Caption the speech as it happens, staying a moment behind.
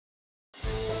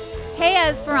Hey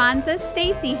Esperanza,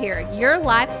 Stacy here, your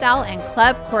lifestyle and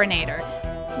club coordinator.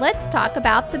 Let's talk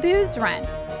about the booze run.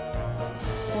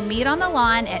 We'll meet on the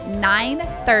lawn at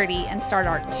 9:30 and start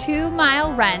our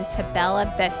 2-mile run to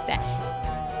Bella Vista.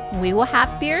 We will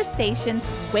have beer stations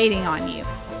waiting on you.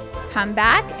 Come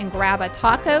back and grab a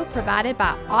taco provided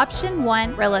by Option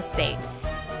 1 Real Estate.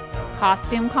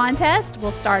 Costume contest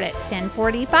will start at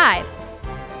 10:45.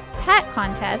 Pet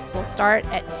contest will start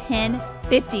at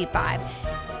 10:55.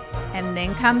 And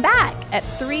then come back at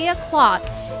 3 o'clock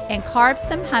and carve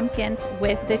some pumpkins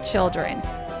with the children.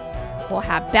 We'll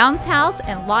have bounce house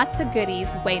and lots of goodies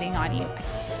waiting on you.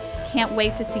 Can't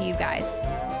wait to see you guys.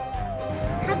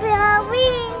 Happy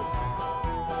Halloween!